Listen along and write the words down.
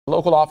A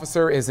local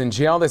officer is in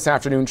jail this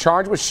afternoon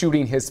charged with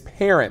shooting his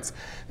parents.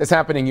 This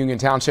happened in Union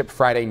Township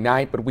Friday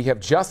night, but we have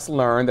just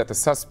learned that the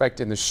suspect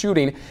in the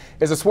shooting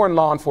is a sworn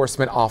law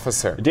enforcement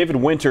officer. David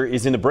Winter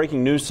is in the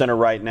breaking news center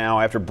right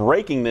now after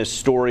breaking this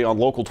story on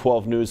Local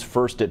 12 News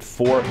first at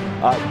 4.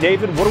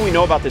 David, what do we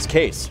know about this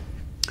case?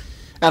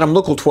 Adam,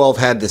 Local 12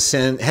 had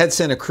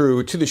sent a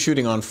crew to the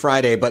shooting on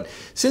Friday, but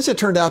since it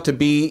turned out to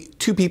be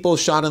two people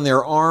shot in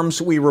their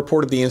arms, we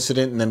reported the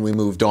incident and then we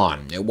moved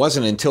on. It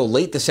wasn't until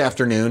late this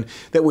afternoon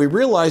that we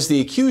realized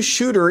the accused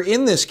shooter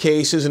in this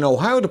case is an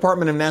Ohio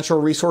Department of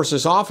Natural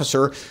Resources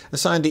officer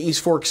assigned to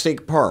East Fork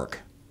State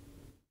Park.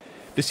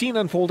 The scene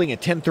unfolding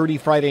at 10:30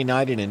 Friday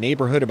night in a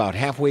neighborhood about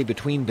halfway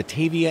between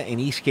Batavia and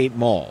Eastgate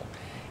Mall.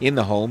 In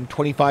the home,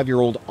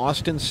 25-year-old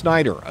Austin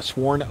Snyder, a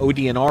sworn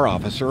ODNR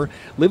officer,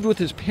 lived with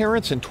his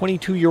parents and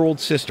 22-year-old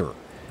sister.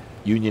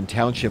 Union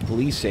Township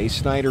police say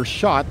Snyder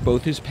shot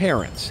both his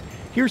parents.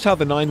 Here's how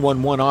the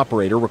 911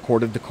 operator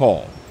recorded the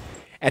call.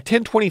 At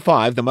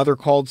 10:25, the mother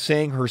called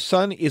saying her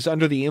son is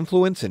under the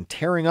influence and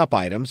tearing up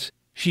items.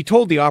 She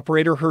told the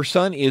operator her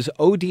son is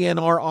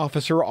ODNR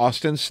officer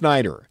Austin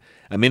Snyder.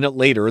 A minute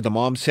later, the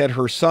mom said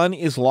her son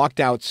is locked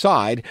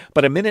outside,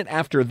 but a minute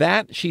after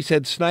that, she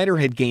said Snyder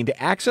had gained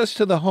access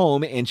to the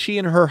home and she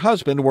and her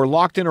husband were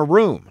locked in a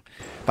room.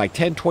 By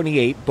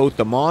 10:28, both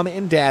the mom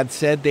and dad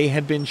said they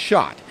had been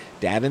shot,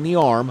 dad in the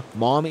arm,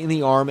 mom in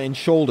the arm and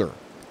shoulder.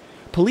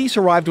 Police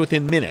arrived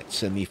within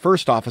minutes, and the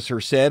first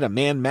officer said a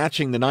man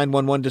matching the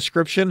 911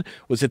 description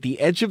was at the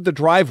edge of the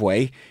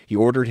driveway. He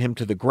ordered him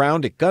to the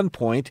ground at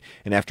gunpoint,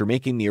 and after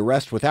making the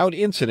arrest without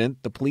incident,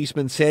 the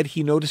policeman said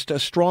he noticed a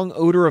strong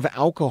odor of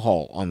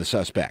alcohol on the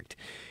suspect.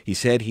 He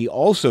said he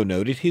also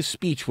noted his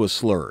speech was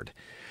slurred.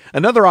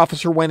 Another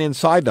officer went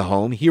inside the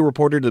home. He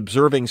reported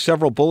observing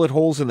several bullet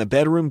holes in the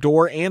bedroom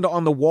door and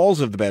on the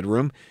walls of the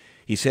bedroom.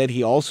 He said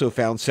he also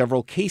found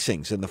several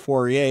casings in the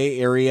foyer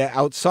area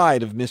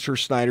outside of Mr.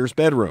 Snyder's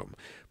bedroom.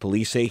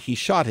 Police say he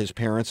shot his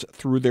parents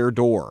through their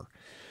door.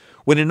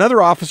 When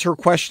another officer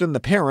questioned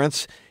the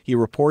parents, he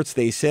reports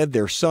they said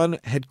their son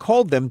had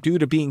called them due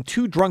to being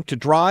too drunk to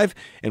drive,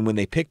 and when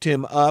they picked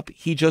him up,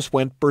 he just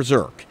went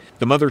berserk.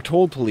 The mother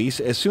told police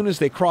as soon as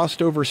they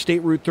crossed over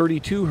State Route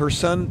 32, her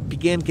son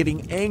began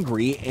getting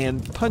angry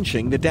and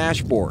punching the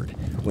dashboard.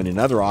 When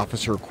another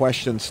officer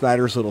questioned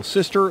Snyder's little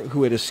sister,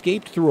 who had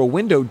escaped through a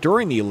window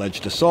during the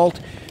alleged assault,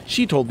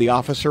 she told the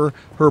officer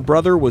her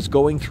brother was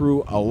going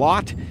through a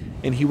lot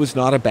and he was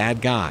not a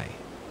bad guy.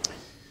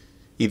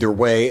 Either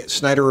way,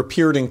 Snyder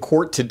appeared in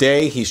court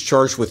today. He's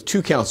charged with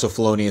 2 counts of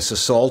felonious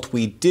assault.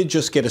 We did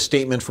just get a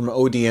statement from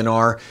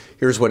ODNR.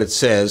 Here's what it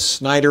says.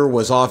 Snyder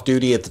was off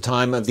duty at the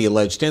time of the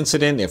alleged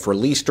incident. If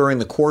released during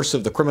the course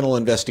of the criminal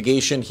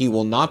investigation, he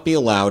will not be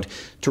allowed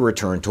to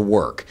return to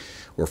work.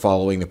 We're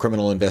following the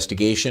criminal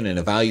investigation and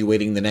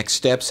evaluating the next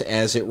steps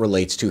as it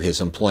relates to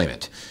his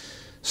employment.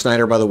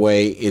 Snyder, by the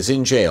way, is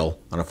in jail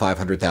on a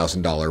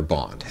 $500,000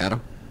 bond.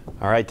 Adam?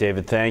 All right,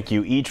 David, thank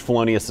you. Each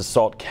felonious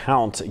assault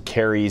count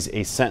carries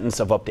a sentence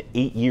of up to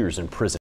 8 years in prison.